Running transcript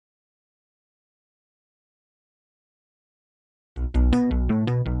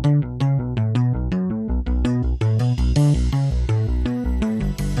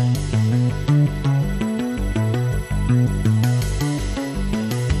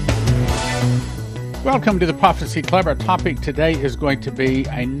Welcome to the Prophecy Club. Our topic today is going to be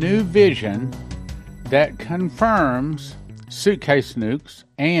a new vision that confirms suitcase nukes,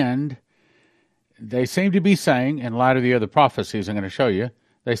 and they seem to be saying, in light of the other prophecies I'm going to show you,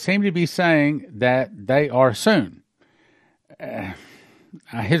 they seem to be saying that they are soon. I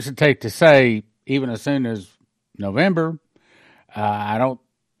hesitate to say even as soon as November. I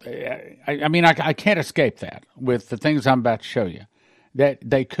can't escape that with the things I'm about to show you, that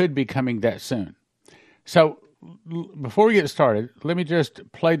they could be coming that soon. So before we get started, let me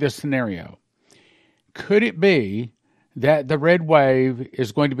just play this scenario. Could it be that the red wave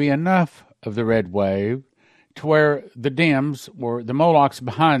is going to be enough of the red wave to where the Dems or the Molochs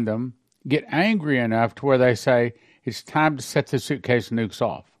behind them get angry enough to where they say it's time to set the suitcase nukes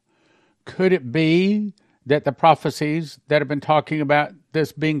off? Could it be that the prophecies that have been talking about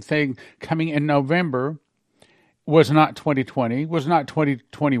this being thing coming in November was not 2020, was not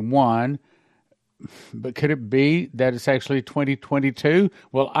 2021, but could it be that it's actually 2022?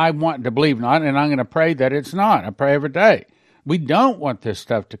 Well, I want to believe not, and I'm going to pray that it's not. I pray every day. We don't want this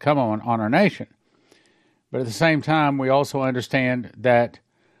stuff to come on our nation. But at the same time, we also understand that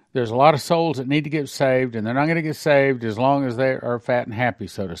there's a lot of souls that need to get saved, and they're not going to get saved as long as they are fat and happy,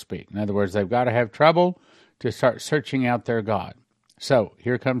 so to speak. In other words, they've got to have trouble to start searching out their God. So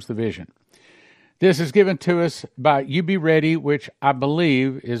here comes the vision. This is given to us by You Be Ready, which I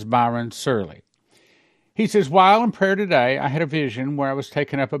believe is Byron Searle. He says, while in prayer today, I had a vision where I was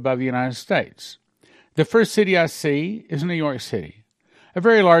taken up above the United States. The first city I see is New York City, a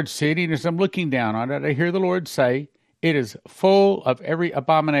very large city, and as I'm looking down on it, I hear the Lord say, it is full of every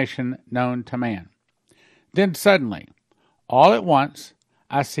abomination known to man. Then suddenly, all at once,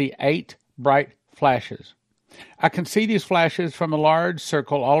 I see 8 bright flashes. I can see these flashes from a large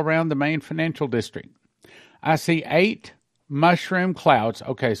circle all around the main financial district. I see 8 mushroom clouds.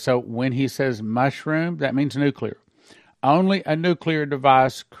 Okay, so when he says mushroom, that means nuclear. Only a nuclear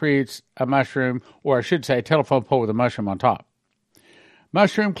device creates a mushroom, or I should say a telephone pole with a mushroom on top.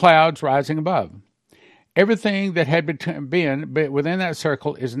 Mushroom clouds rising above. Everything that had been within that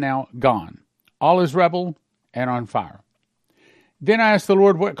circle is now gone. All is rubble and on fire. Then I asked the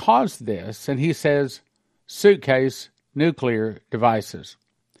Lord what caused this, and he says, suitcase nuclear devices.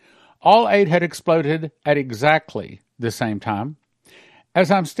 All 8 had exploded at exactly the same time. As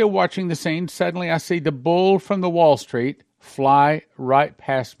I'm still watching the scene, suddenly I see the bull from the Wall Street fly right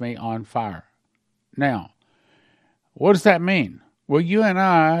past me on fire. Now, what does that mean? Well, you and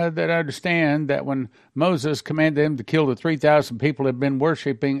I that understand that when Moses commanded them to kill the 3,000 people who had been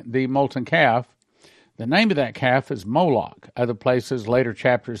worshiping the molten calf, the name of that calf is Moloch. Other places, later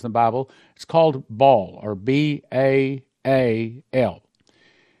chapters in the Bible, it's called Baal, or B-A-A-L.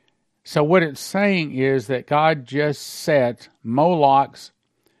 So what it's saying is that God just set Moloch's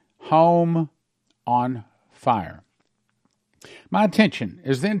home on fire. My attention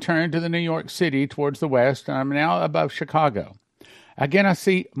is then turned to the New York City towards the west, and I'm now above Chicago. Again, I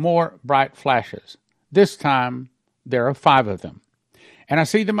see more bright flashes. This time, there are 5 of them. And I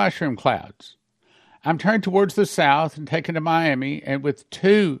see the mushroom clouds. I'm turned towards the south and taken to Miami, and with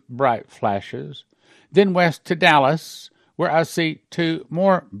 2 bright flashes. Then west to Dallas, where I see 2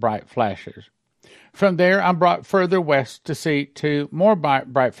 more bright flashes. From there, I'm brought further west to see 2 more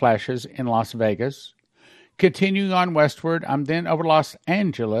bright flashes in Las Vegas. Continuing on westward, I'm then over Los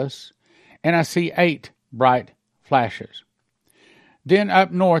Angeles, and I see 8 bright flashes. Then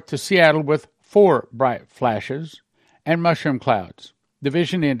up north to Seattle with 4 bright flashes and mushroom clouds. The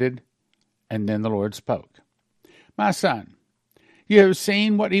vision ended, and then the Lord spoke. My son, you have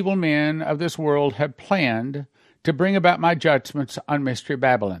seen what evil men of this world have planned to bring about my judgments on Mystery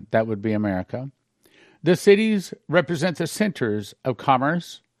Babylon. That would be America. The cities represent the centers of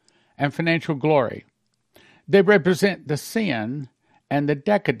commerce and financial glory. They represent the sin and the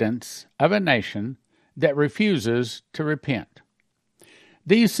decadence of a nation that refuses to repent.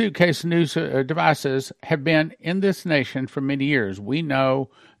 These suitcase devices have been in this nation for many years. We know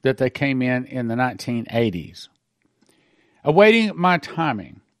that they came in the 1980s. Awaiting my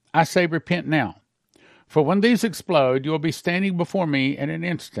timing, I say repent now. For when these explode, you will be standing before me in an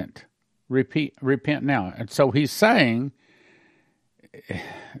instant. Repent now. And so he's saying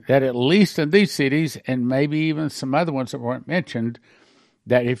that at least in these cities, and maybe even some other ones that weren't mentioned,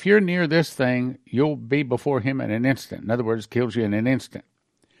 that if you're near this thing, you'll be before him in an instant. In other words, kills you in an instant.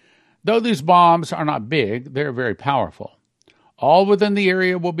 Though these bombs are not big, they're very powerful. All within the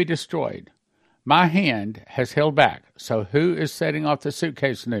area will be destroyed. My hand has held back. So who is setting off the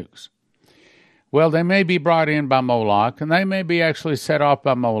suitcase nukes? Well, they may be brought in by Moloch, and they may be actually set off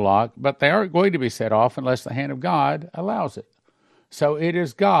by Moloch, but they aren't going to be set off unless the hand of God allows it. So it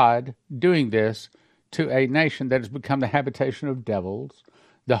is God doing this to a nation that has become the habitation of devils,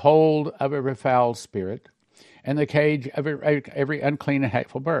 the hold of every foul spirit, and the cage of every unclean and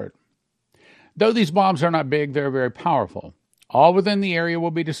hateful bird. Though these bombs are not big, they're very powerful. All within the area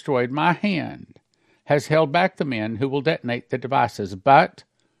will be destroyed. My hand has held back the men who will detonate the devices, but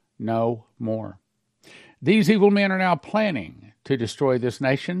no more. These evil men are now planning to destroy this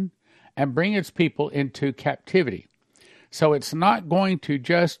nation and bring its people into captivity. So it's not going to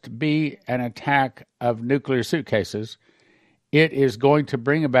just be an attack of nuclear suitcases. It is going to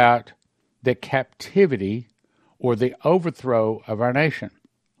bring about the captivity or the overthrow of our nation.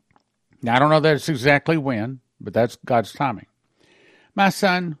 Now, I don't know that's exactly when, but that's God's timing. My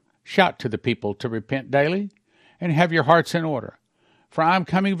son, shout to the people to repent daily and have your hearts in order. For I am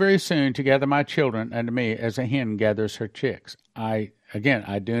coming very soon to gather my children unto me as a hen gathers her chicks. I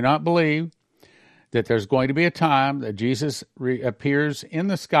do not believe that there's going to be a time that Jesus appears in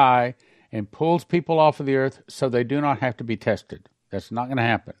the sky and pulls people off of the earth so they do not have to be tested. That's not going to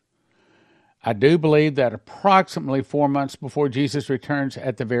happen. I do believe that approximately 4 months before Jesus returns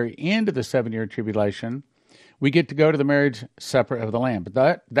at the very end of the 7-year tribulation, we get to go to the marriage supper of the Lamb.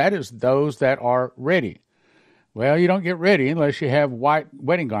 But that is those that are ready. Well, you don't get ready unless you have white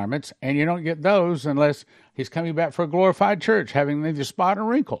wedding garments, and you don't get those unless he's coming back for a glorified church, having neither spot or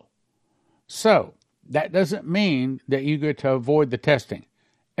wrinkle. So, that doesn't mean that you get to avoid the testing.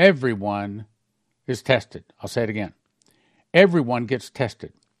 Everyone is tested. I'll say it again. Everyone gets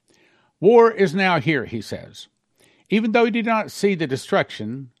tested. War is now here, he says. Even though he did not see the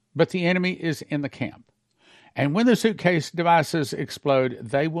destruction, but the enemy is in the camp. And when the suitcase devices explode,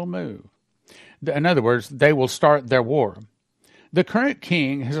 they will move. In other words, they will start their war. The current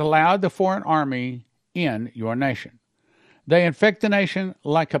king has allowed the foreign army in your nation. They infect the nation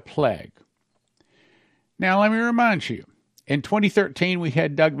like a plague. Now, let me remind you, in 2013, we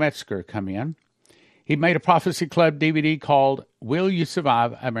had Doug Metzger come in. He made a Prophecy Club DVD called Will You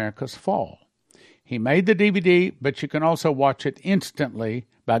Survive America's Fall? He made the DVD, but you can also watch it instantly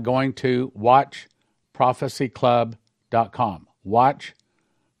by going to watchprophecyclub.com.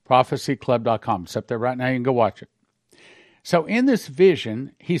 Watchprophecyclub.com. It's up there right now. You can go watch it. So in this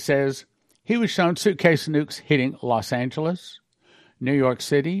vision, he says he was shown Suitcase Nukes hitting Los Angeles, New York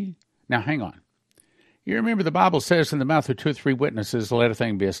City. Now, hang on. You remember the Bible says in the mouth of 2 or 3 witnesses, let a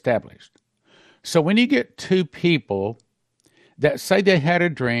thing be established. So when you get 2 people that say they had a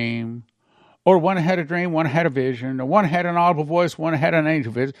dream, or one had a dream, one had a vision, or one had an audible voice, one had an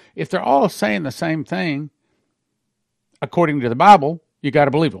angel vision, if they're all saying the same thing, according to the Bible, you got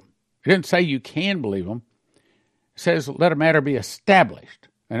to believe them. It didn't say you can believe them. It says let a matter be established.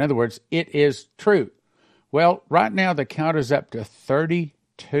 In other words, it is true. Well, right now the count is up to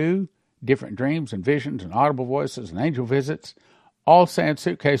 32 different dreams and visions and audible voices and angel visits, all saying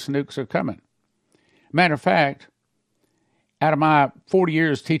suitcase nukes are coming. Matter of fact, out of my 40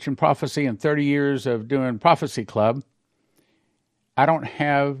 years teaching prophecy and 30 years of doing Prophecy Club, I don't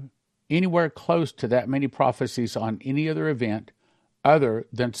have anywhere close to that many prophecies on any other event other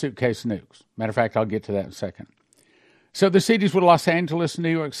than Suitcase Nukes. Matter of fact, I'll get to that in a second. So the cities were Los Angeles, New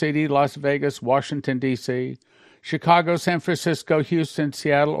York City, Las Vegas, Washington, D.C., Chicago, San Francisco, Houston,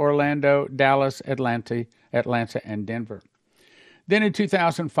 Seattle, Orlando, Dallas, Atlanta, and Denver. Then in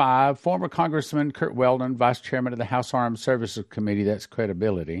 2005, former Congressman Kurt Weldon, vice chairman of the House Armed Services Committee, that's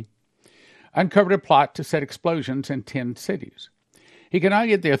credibility, uncovered a plot to set explosions in 10 cities. He could not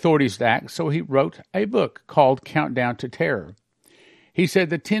get the authorities to act, so he wrote a book called Countdown to Terror. He said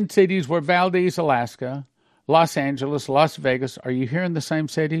the 10 cities were Valdez, Alaska, Los Angeles, Las Vegas. Are you hearing the same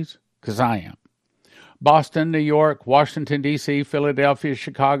cities? Because I am. Boston, New York, Washington, D.C., Philadelphia,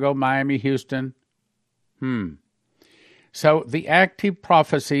 Chicago, Miami, Houston. So the active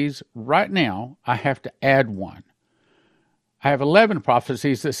prophecies, right now, I have to add one. I have 11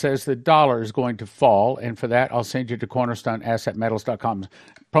 prophecies that says the dollar is going to fall, and for that, I'll send you to cornerstoneassetmetals.com.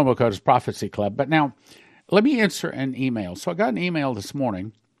 Promo code is Prophecy Club. But now, let me answer an email. So I got an email this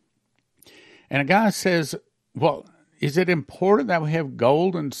morning, and a guy says, well, is it important that we have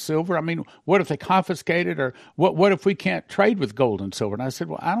gold and silver? I mean, what if they confiscate it, or what if we can't trade with gold and silver? And I said,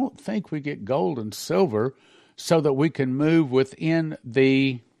 well, I don't think we get gold and silver so that we can move within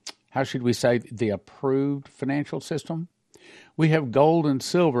the, how should we say, the approved financial system. We have gold and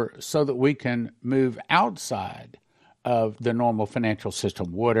silver so that we can move outside of the normal financial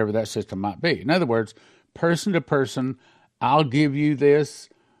system, whatever that system might be. In other words, person to person, I'll give you this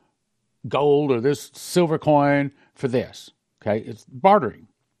gold or this silver coin for this. Okay, it's bartering.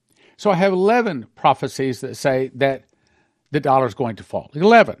 So I have 11 prophecies that say that the dollar is going to fall.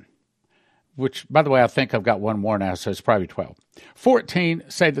 11. which, by the way, I think I've got one more now, so it's probably 12. 14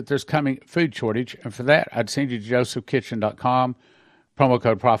 say that there's coming food shortage, and for that, I'd send you to josephkitchen.com, promo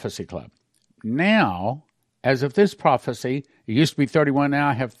code Prophecy Club. Now, as of this prophecy, it used to be 31, now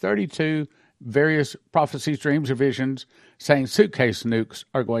I have 32 various prophecies, dreams, or visions saying suitcase nukes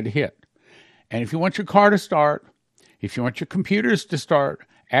are going to hit. And if you want your car to start, if you want your computers to start,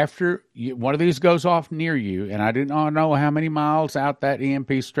 after one of these goes off near you, and I do not know how many miles out that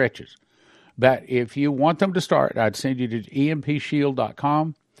EMP stretches, but if you want them to start, I'd send you to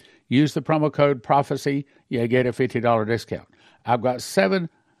empshield.com. Use the promo code Prophecy. You get a $50 discount. I've got 7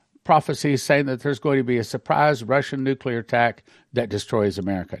 prophecies saying that there's going to be a surprise Russian nuclear attack that destroys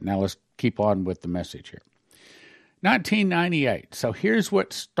America. Now let's keep on with the message here. 1998. So here's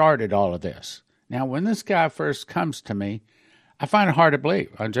what started all of this. Now, when this guy first comes to me, I find it hard to believe.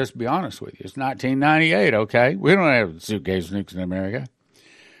 I'll just be honest with you. It's 1998, okay? We don't have suitcase nukes in America.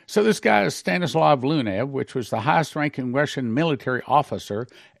 So this guy is Stanislav Lunev, which was the highest-ranking Russian military officer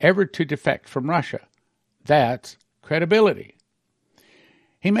ever to defect from Russia. That's credibility.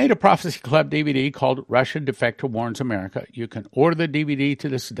 He made a Prophecy Club DVD called Russian Defector Warns America. You can order the DVD to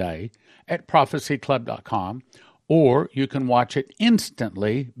this day at prophecyclub.com, or you can watch it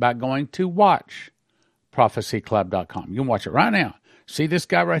instantly by going to watchprophecyclub.com. You can watch it right now. See this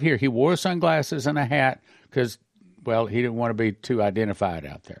guy right here. He wore sunglasses and a hat because, well, he didn't want to be too identified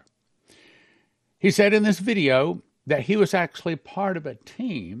out there. He said in this video that he was actually part of a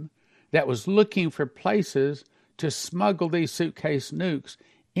team that was looking for places to smuggle these suitcase nukes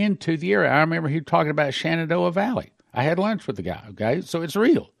into the area. I remember he talking about Shenandoah Valley. I had lunch with the guy, okay? So it's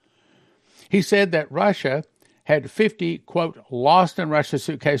real. He said that Russia had 50, quote, lost in Russia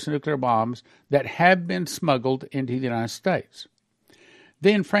suitcase nuclear bombs that have been smuggled into the United States.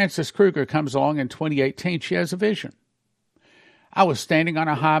 Then Frances Kruger comes along in 2018. She has a vision. I was standing on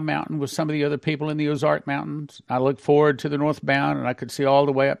a high mountain with some of the other people in the Ozark Mountains. I looked forward to the northbound, and I could see all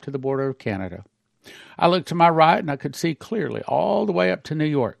the way up to the border of Canada. I looked to my right, and I could see clearly all the way up to New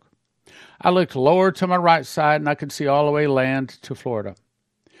York. I looked lower to my right side, and I could see all the way land to Florida.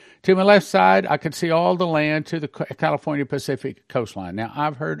 To my left side, I could see all the land to the California Pacific coastline. Now,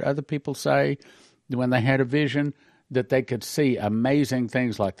 I've heard other people say when they had a vision that they could see amazing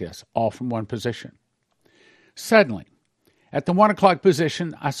things like this, all from one position. Suddenly, at the 1 o'clock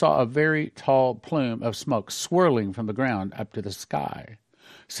position, I saw a very tall plume of smoke swirling from the ground up to the sky.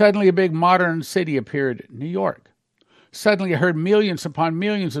 Suddenly, a big modern city appeared, New York. Suddenly, I heard millions upon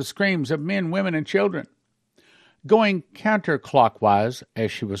millions of screams of men, women, and children. Going counterclockwise as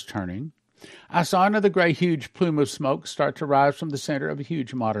she was turning, I saw another gray, huge plume of smoke start to rise from the center of a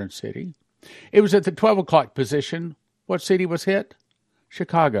huge modern city. It was at the 12 o'clock position. What city was hit?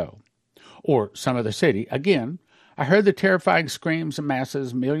 Chicago, or some other city. Again, I heard the terrifying screams of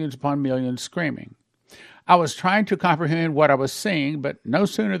masses, millions upon millions screaming. I was trying to comprehend what I was seeing, but no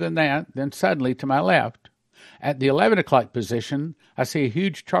sooner than suddenly to my left, at the 11 o'clock position, I see a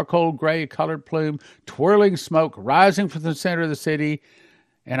huge charcoal gray-colored plume, twirling smoke rising from the center of the city,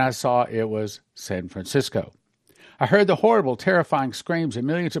 and I saw it was San Francisco. I heard the horrible, terrifying screams of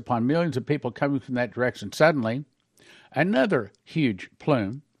millions upon millions of people coming from that direction. Suddenly, another huge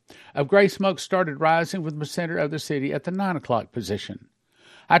plume of gray smoke started rising from the center of the city at the 9 o'clock position.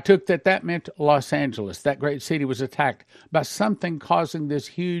 I took that meant Los Angeles. That great city was attacked by something causing this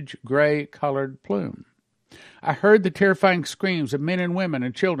huge gray-colored plume. I heard the terrifying screams of men and women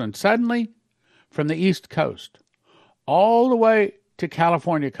and children. Suddenly, from the East Coast, all the way to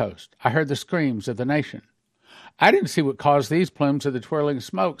California coast, I heard the screams of the nation. I didn't see what caused these plumes of the twirling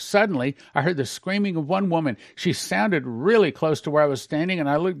smoke. Suddenly, I heard the screaming of one woman. She sounded really close to where I was standing, and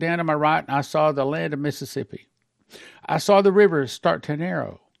I looked down to my right, and I saw the land of Mississippi. I saw the river start to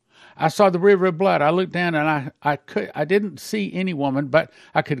narrow. I saw the river of blood. I looked down, and I didn't see any woman, but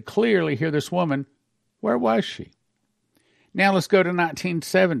I could clearly hear this woman. Where was she? Now let's go to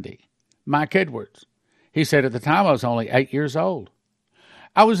 1970. Mike Edwards. He said at the time I was only 8 years old.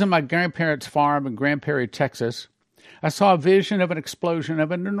 I was in my grandparents' farm in Grand Prairie, Texas. I saw a vision of an explosion of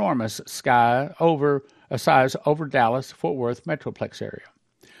an enormous size over Dallas, Fort Worth metroplex area.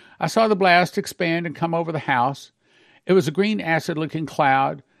 I saw the blast expand and come over the house. It was a green acid-looking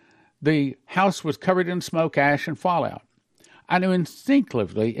cloud. The house was covered in smoke, ash, and fallout. I knew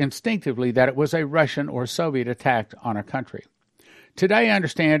instinctively that it was a Russian or Soviet attack on our country. Today I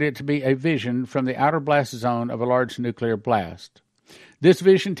understand it to be a vision from the outer blast zone of a large nuclear blast. This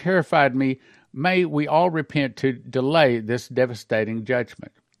vision terrified me. May we all repent to delay this devastating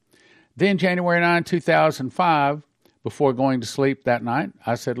judgment. Then January 9, 2005, before going to sleep that night,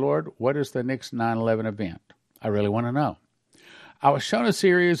 I said, Lord, what is the next 9/11 event? I really want to know. I was shown a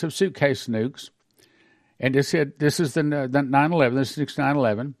series of suitcase nukes, and this is the 9/11, this is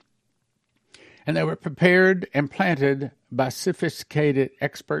 9/11, and they were prepared and planted by sophisticated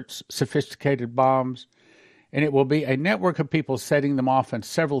experts, sophisticated bombs, and it will be a network of people setting them off in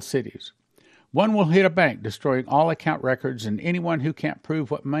several cities. One will hit a bank, destroying all account records, and anyone who can't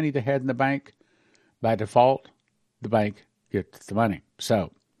prove what money they had in the bank, by default, the bank gets the money.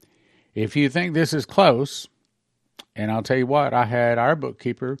 So, if you think this is close, and I'll tell you what, I had our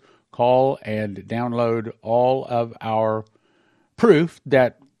bookkeeper call and download all of our proof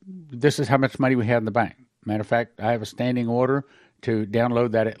that this is how much money we had in the bank. Matter of fact, I have a standing order to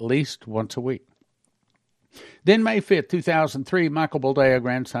download that at least once a week. Then May 5th, 2003, Michael Boldea,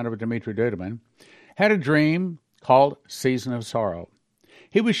 grandson of Dmitry Duduman, had a dream called Season of Sorrow.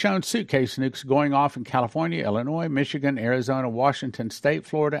 He was shown suitcase nukes going off in California, Illinois, Michigan, Arizona, Washington State,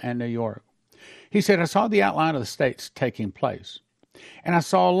 Florida, and New York. He said, I saw the outline of the states taking place, and I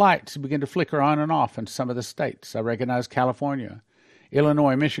saw lights begin to flicker on and off in some of the states. I recognized California,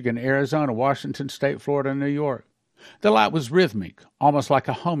 Illinois, Michigan, Arizona, Washington State, Florida, and New York. The light was rhythmic, almost like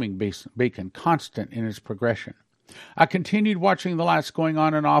a homing beacon, constant in its progression. I continued watching the lights going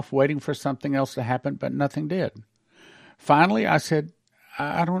on and off, waiting for something else to happen, but nothing did. Finally, I said,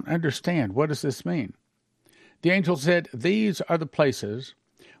 I don't understand. What does this mean? The angel said, these are the places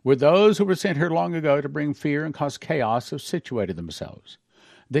where those who were sent here long ago to bring fear and cause chaos have situated themselves.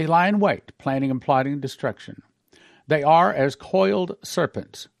 They lie in wait, planning and plotting destruction. They are as coiled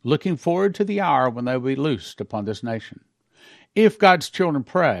serpents, looking forward to the hour when they will be loosed upon this nation. If God's children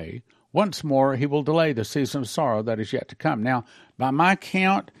pray, once more he will delay the season of sorrow that is yet to come. Now, by my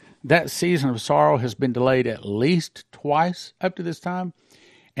count, that season of sorrow has been delayed at least twice up to this time,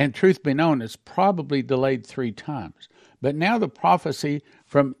 and truth be known, it's probably delayed 3 times. But now the prophecy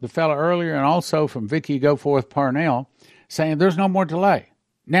from the fellow earlier and also from Vicky Goforth Parnell saying there's no more delay.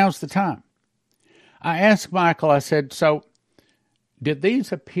 Now's the time. I asked Michael, I said, so did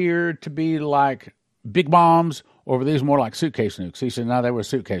these appear to be like big bombs or were these more like suitcase nukes? He said, no, they were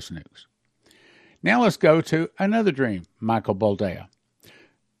suitcase nukes. Now let's go to another dream, Michael Boldea.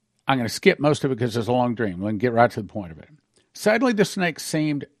 I'm going to skip most of it because it's a long dream. Let me get right to the point of it. Suddenly the snake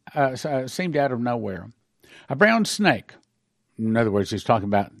seemed out of nowhere. A brown snake, in other words, he's talking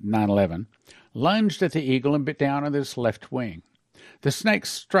about 9/11, lunged at the eagle and bit down on its left wing. The snake's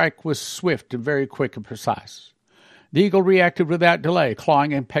strike was swift and very quick and precise. The eagle reacted without delay,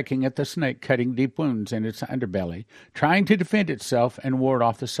 clawing and pecking at the snake, cutting deep wounds in its underbelly, trying to defend itself and ward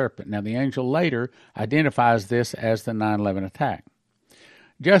off the serpent. Now, the angel later identifies this as the 9/11 attack.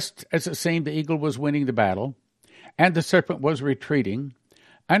 Just as it seemed the eagle was winning the battle, and the serpent was retreating,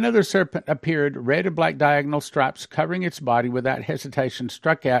 another serpent appeared, red and black diagonal stripes covering its body without hesitation,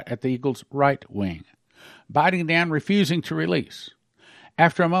 struck out at the eagle's right wing, biting down, refusing to release.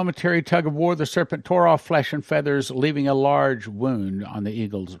 After a momentary tug of war, the serpent tore off flesh and feathers, leaving a large wound on the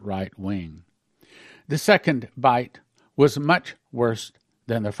eagle's right wing. The second bite was much worse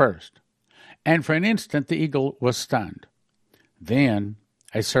than the first, and for an instant the eagle was stunned. Then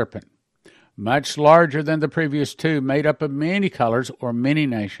a serpent, much larger than the previous 2, made up of many colors or many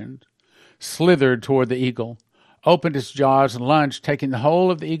nations, slithered toward the eagle, opened its jaws and lunged, taking the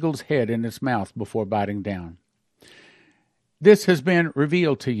whole of the eagle's head in its mouth before biting down. This has been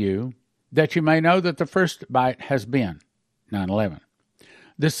revealed to you, that you may know that the first bite has been 9/11.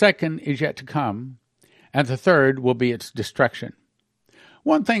 The second is yet to come, and the third will be its destruction.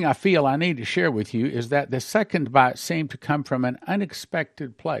 One thing I feel I need to share with you is that the second bite seemed to come from an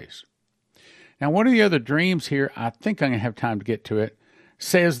unexpected place. Now, one of the other dreams here, I think I'm going to have time to get to it,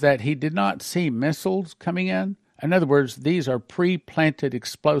 says that he did not see missiles coming in. In other words, these are pre-planted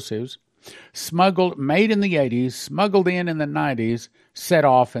explosives, made in the 80s, smuggled in the 90s, set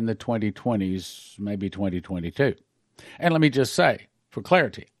off in the 2020s, maybe 2022. And let me just say, for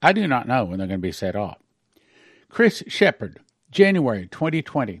clarity, I do not know when they're going to be set off. Kris Shepard, January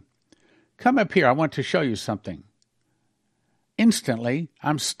 2020. Come up here, I want to show you something. Instantly,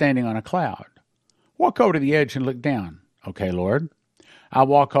 I'm standing on a cloud. Walk over to the edge and look down. Okay, Lord. I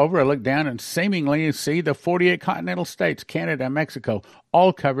walk over, I look down, and seemingly see the 48 continental states, Canada and Mexico,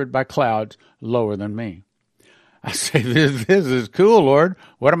 all covered by clouds lower than me. I say, this is cool, Lord.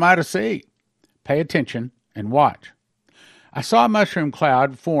 What am I to see? Pay attention and watch. I saw a mushroom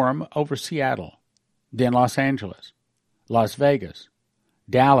cloud form over Seattle, then Los Angeles, Las Vegas,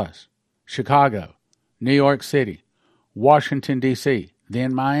 Dallas, Chicago, New York City, Washington, D.C.,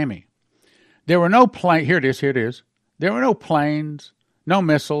 then Miami. There were no planes. Here it is. There were no planes, no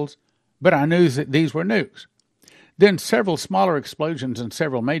missiles, but I knew that these were nukes. Then several smaller explosions in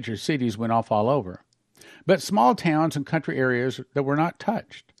several major cities went off all over. but small towns and country areas that were not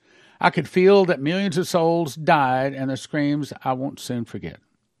touched. I could feel that millions of souls died, and the screams I won't soon forget.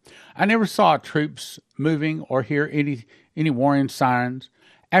 I never saw troops moving or hear any warning sirens.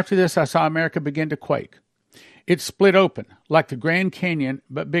 After this, I saw America begin to quake. It split open, like the Grand Canyon,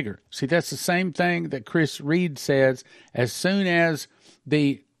 but bigger. See, that's the same thing that Chris Reed says. As soon as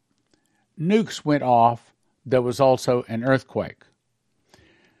the nukes went off, there was also an earthquake.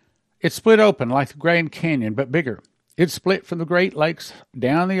 It split open like the Grand Canyon, but bigger. It split from the Great Lakes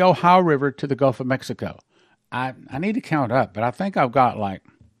down the Ohio River to the Gulf of Mexico. I need to count up, but I think I've got like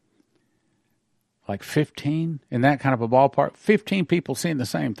 15 in that kind of a ballpark. 15 people seeing the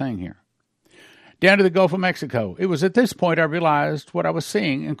same thing here. Down to the Gulf of Mexico. It was at this point I realized what I was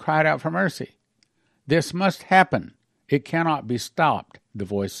seeing and cried out for mercy. This must happen. It cannot be stopped, the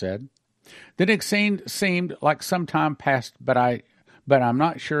voice said. The next scene seemed like some time passed, but I'm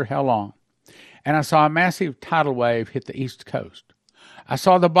not sure how long. And I saw a massive tidal wave hit the East Coast. I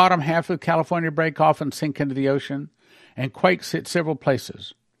saw the bottom half of California break off and sink into the ocean, and quakes hit several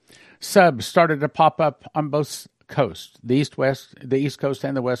places. Subs started to pop up on both coasts, the East Coast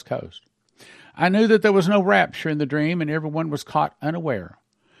and the West Coast. I knew that there was no rapture in the dream, and everyone was caught unaware.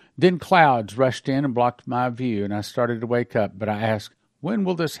 Then clouds rushed in and blocked my view, and I started to wake up, but I asked, when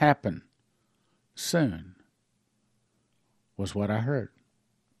will this happen? Soon, was what I heard.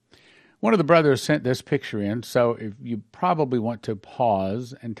 One of the brothers sent this picture in, so if you probably want to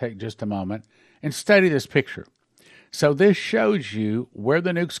pause and take just a moment and study this picture. So this shows you where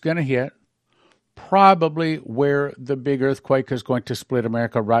the nuke's going to hit, probably where the big earthquake is going to split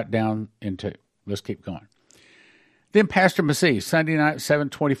America right down into. Let's keep going. Then Pastor Massey, Sunday night,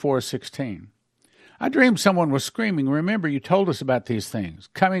 7/24/16. I dreamed someone was screaming, remember you told us about these things,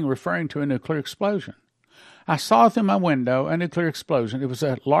 coming referring to a nuclear explosion. I saw through my window a nuclear explosion. It was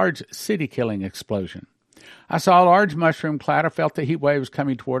a large city-killing explosion. I saw a large mushroom cloud. I felt the heat waves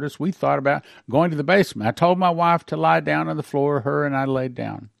coming toward us. We thought about going to the basement. I told my wife to lie down on the floor. Her and I laid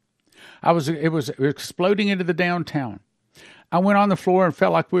down. It was exploding into the downtown. I went on the floor and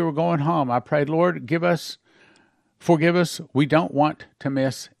felt like we were going home. I prayed, Lord, forgive us. We don't want to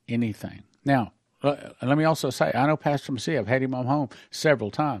miss anything. Now, let me also say, I know Pastor Massey. I've had him on home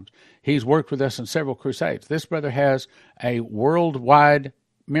several times. He's worked with us in several crusades. This brother has a worldwide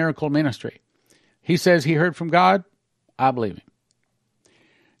miracle ministry. He says he heard from God. I believe him.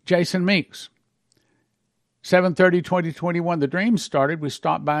 Jason Meeks, 7/30/2021. The dream started. We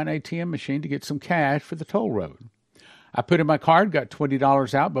stopped by an ATM machine to get some cash for the toll road. I put in my card, got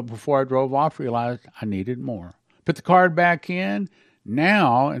 $20 out, but before I drove off, realized I needed more. Put the card back in.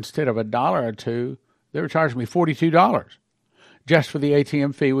 Now, instead of $1 or $2, they were charging me $42 just for the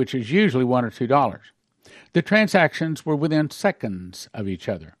ATM fee, which is usually $1 or $2. The transactions were within seconds of each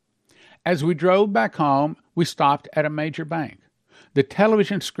other. As we drove back home, we stopped at a major bank. The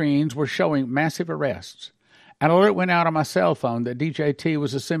television screens were showing massive arrests. An alert went out on my cell phone that DJT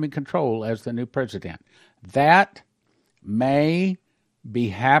was assuming control as the new president. That may be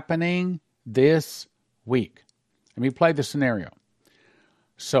happening this week. Let me play the scenario.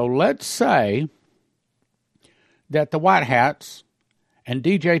 So let's say that the White Hats and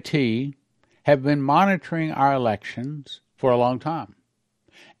DJT have been monitoring our elections for a long time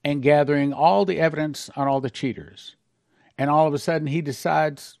and gathering all the evidence on all the cheaters. And all of a sudden he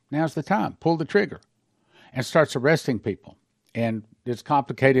decides, now's the time, pull the trigger, and starts arresting people. And it's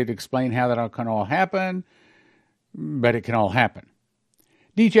complicated to explain how that can all happen, but it can all happen.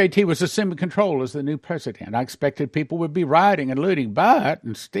 DJT was assuming control as the new president. I expected people would be rioting and looting, but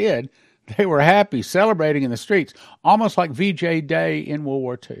instead they were happy, celebrating in the streets, almost like VJ Day in World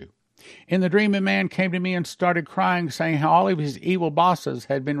War II. In the dream, a man came to me and started crying, saying how all of his evil bosses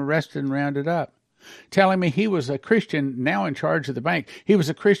had been arrested and rounded up, telling me he was a Christian now in charge of the bank. He was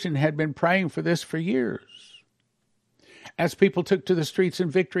a Christian and had been praying for this for years. As people took to the streets in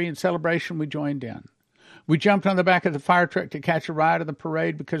victory and celebration, we joined in. We jumped on the back of the fire truck to catch a ride of the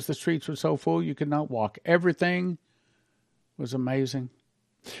parade because the streets were so full you could not walk. Everything was amazing.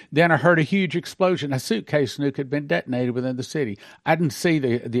 Then I heard a huge explosion. A suitcase nuke had been detonated within the city. I didn't see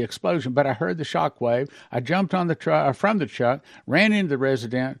the explosion, but I heard the shock wave. I jumped on the truck from the truck, ran into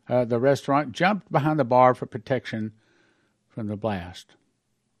the restaurant, jumped behind the bar for protection from the blast.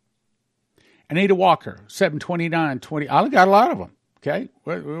 Anita Walker, 7/29/20. I got a lot of them. Okay,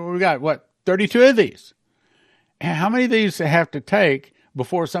 we got 32 of these. And how many of these have to take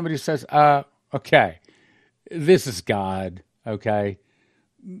before somebody says, "Okay, this is God." Okay,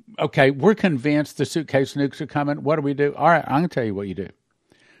 we're convinced the suitcase nukes are coming. What do we do? All right, I'm going to tell you what you do.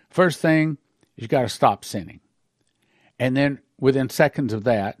 First thing, you got to stop sinning. And then within seconds of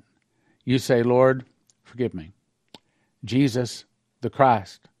that, you say, Lord, forgive me. Jesus, the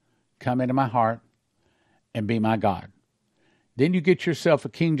Christ, come into my heart and be my God. Then you get yourself a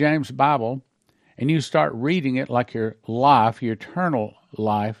King James Bible and you start reading it like your life, your eternal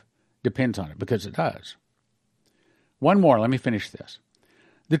life, depends on it, because it does. One more, let me finish this.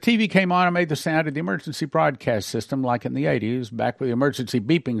 The TV came on and made the sound of the emergency broadcast system like in the 80s, back with the emergency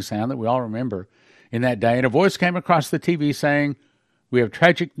beeping sound that we all remember in that day. And a voice came across the TV saying, "We have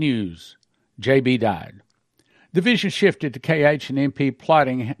tragic news. JB died." The vision shifted to KH and MP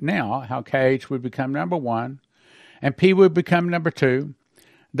plotting now how KH would become number one and P would become number two.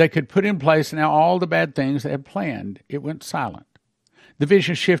 They could put in place now all the bad things they had planned. It went silent. The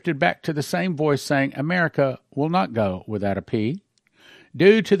vision shifted back to the same voice saying, "America will not go without a P."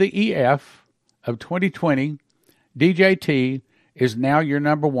 Due to the EF of 2020, DJT is now your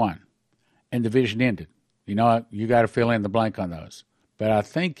number one. And the vision ended. You know what? You got to fill in the blank on those. But I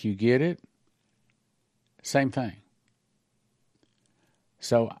think you get it. Same thing.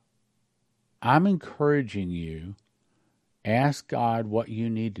 So I'm encouraging you, ask God what you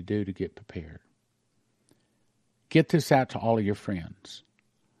need to do to get prepared. Get this out to all of your friends,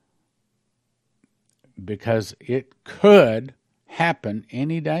 because it could happen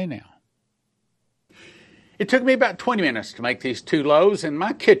any day now. It took me about 20 minutes to make these two loaves in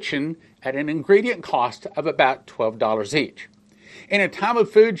my kitchen at an ingredient cost of about $12 each. In a time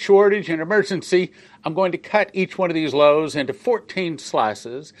of food shortage and emergency, I'm going to cut each one of these loaves into 14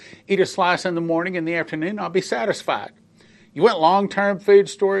 slices. Eat a slice in the morning, in the afternoon, I'll be satisfied. You want long-term food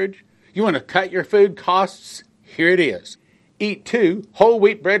storage? You want to cut your food costs? Here it is. Eat 2 whole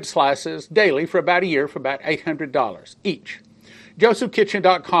wheat bread slices daily for about a year for about $800 each.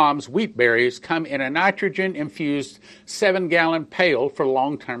 JosephKitchen.com's wheat berries come in a nitrogen-infused 7-gallon pail for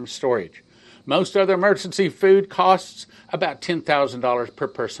long-term storage. Most other emergency food costs about $10,000 per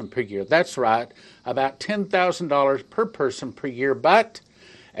person per year. That's right, about $10,000 per person per year. But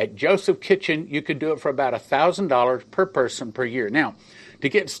at Joseph Kitchen, you could do it for about $1,000 per person per year. Now, to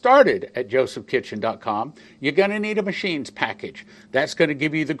get started at JosephKitchen.com, you're going to need a machines package. That's going to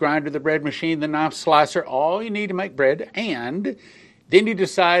give you the grinder, the bread machine, the knife slicer, all you need to make bread, and then you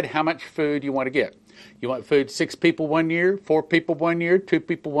decide how much food you want to get. You want food 6 people 1 year, 4 people 1 year, 2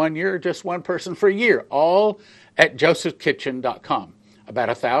 people 1 year, or just one person for a year, all at JosephKitchen.com. About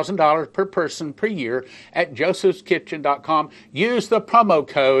 $1,000 per person per year at JosephKitchen.com. Use the promo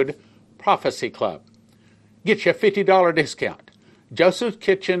code Prophecy Club. Get you a $50 discount.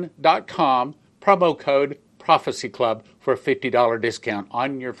 JosephKitchen.com, promo code Prophecy Club for a $50 discount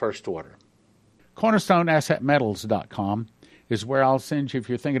on your first order. CornerstoneAssetMetals.com is where I'll send you if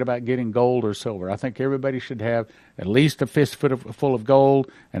you're thinking about getting gold or silver. I think everybody should have at least a fistful of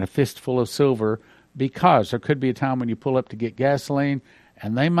gold and a fistful of silver, because there could be a time when you pull up to get gasoline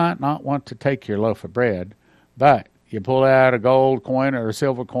and they might not want to take your loaf of bread, but you pull out a gold coin or a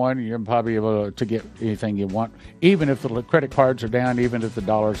silver coin, and you're probably able to get anything you want, even if the credit cards are down, even if the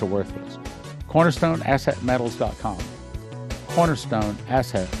dollars are worthless. CornerstoneAssetMetals.com.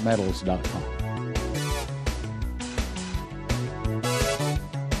 CornerstoneAssetMetals.com.